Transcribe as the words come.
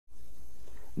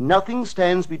Nothing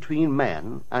stands between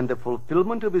man and the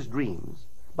fulfillment of his dreams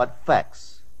but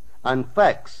facts, and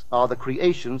facts are the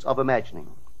creations of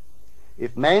imagining.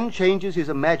 If man changes his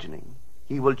imagining,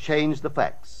 he will change the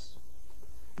facts.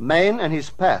 Man and his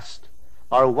past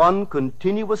are one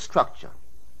continuous structure.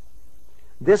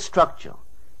 This structure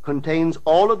contains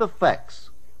all of the facts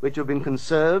which have been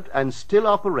conserved and still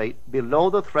operate below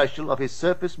the threshold of his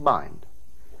surface mind.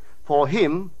 For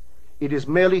him, it is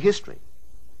merely history.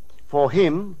 For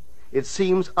him, it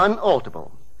seems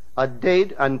unalterable, a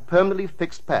dead and permanently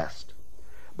fixed past.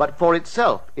 But for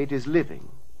itself, it is living.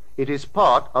 It is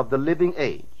part of the living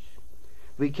age.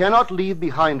 We cannot leave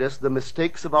behind us the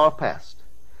mistakes of our past,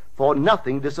 for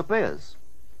nothing disappears.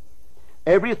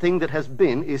 Everything that has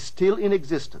been is still in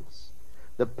existence.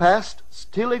 The past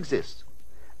still exists,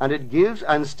 and it gives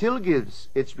and still gives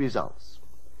its results.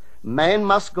 Man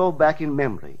must go back in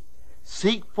memory,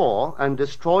 seek for and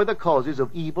destroy the causes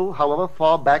of evil, however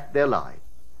far back they lie.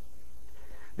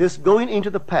 This going into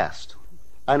the past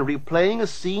and replaying a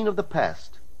scene of the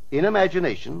past in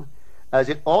imagination as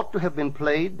it ought to have been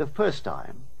played the first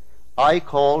time, I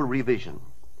call revision.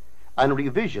 And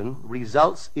revision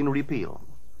results in repeal.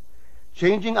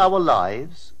 Changing our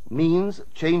lives means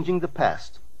changing the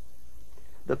past.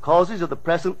 The causes of the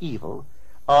present evil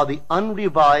are the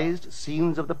unrevised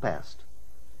scenes of the past.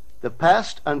 The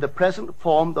past and the present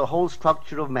form the whole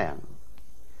structure of man.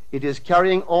 It is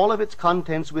carrying all of its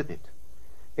contents with it.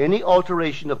 Any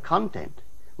alteration of content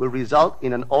will result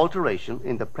in an alteration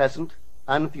in the present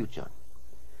and future.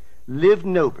 Live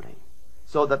nobly,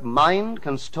 so that mind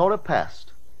can store a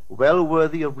past well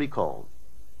worthy of recall.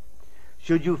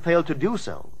 Should you fail to do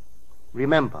so,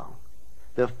 remember,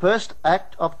 the first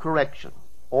act of correction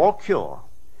or cure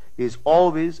is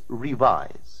always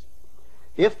revise.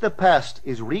 If the past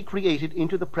is recreated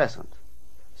into the present,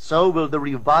 so will the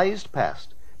revised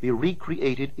past be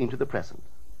recreated into the present.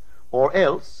 Or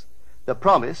else, the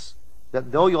promise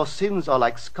that though your sins are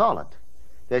like scarlet,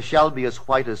 they shall be as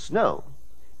white as snow,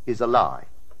 is a lie.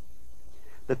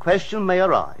 The question may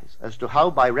arise as to how,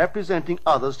 by representing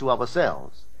others to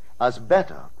ourselves as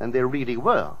better than they really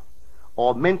were,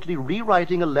 or mentally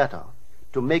rewriting a letter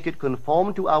to make it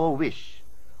conform to our wish,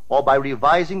 or by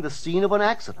revising the scene of an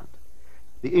accident,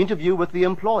 the interview with the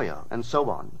employer, and so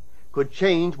on, could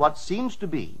change what seems to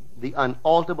be the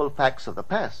unalterable facts of the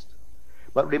past.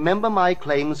 But remember my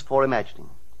claims for imagining.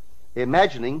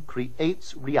 Imagining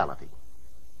creates reality.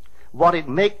 What it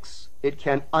makes, it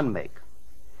can unmake.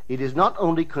 It is not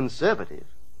only conservative,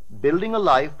 building a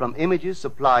life from images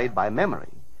supplied by memory,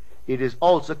 it is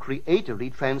also creatively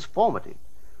transformative,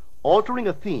 altering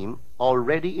a theme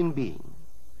already in being.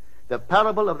 The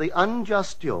parable of the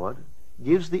unjust steward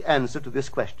gives the answer to this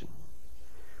question.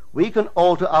 We can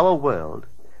alter our world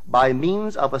by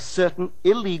means of a certain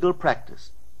illegal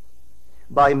practice,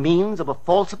 by means of a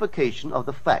falsification of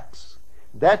the facts,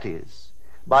 that is,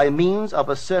 by means of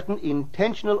a certain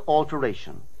intentional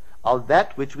alteration of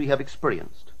that which we have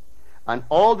experienced, and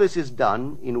all this is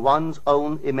done in one's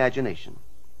own imagination.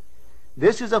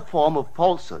 This is a form of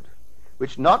falsehood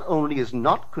which not only is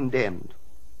not condemned,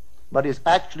 but is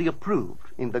actually approved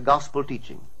in the gospel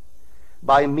teaching.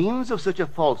 By means of such a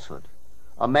falsehood,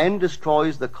 a man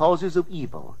destroys the causes of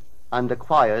evil and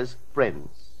acquires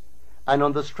friends, and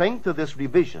on the strength of this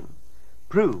revision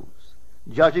proves,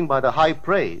 judging by the high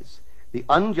praise the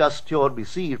unjust steward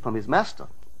received from his master,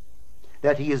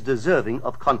 that he is deserving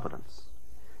of confidence.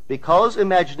 Because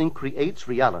imagining creates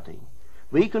reality,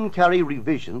 we can carry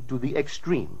revision to the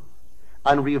extreme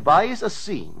and revise a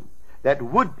scene that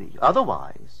would be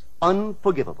otherwise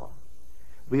unforgivable.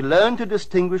 We learn to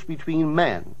distinguish between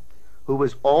man, who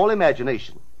is all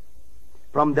imagination,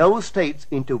 from those states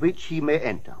into which he may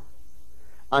enter.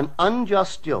 An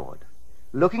unjust steward,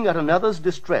 looking at another's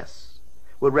distress,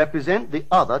 will represent the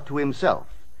other to himself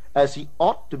as he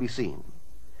ought to be seen.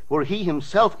 Were he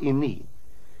himself in need,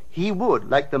 he would,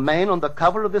 like the man on the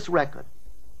cover of this record,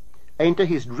 enter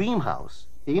his dream house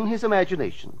in his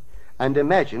imagination and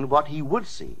imagine what he would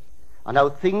see, and how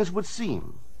things would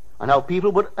seem, and how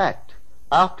people would act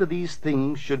after these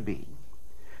things should be.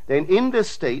 Then in this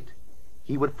state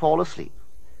he would fall asleep,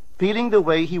 feeling the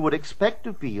way he would expect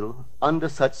to feel under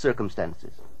such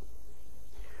circumstances.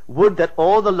 Would that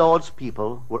all the Lord's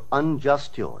people were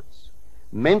unjust stewards,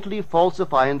 mentally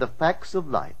falsifying the facts of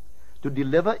life to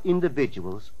deliver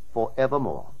individuals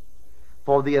forevermore.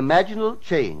 For the imaginal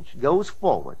change goes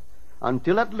forward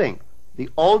until at length the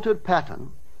altered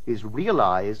pattern is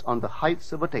realized on the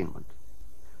heights of attainment.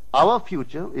 Our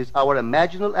future is our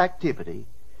imaginal activity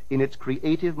in its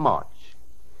creative march.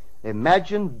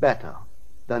 Imagine better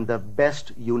than the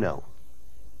best you know.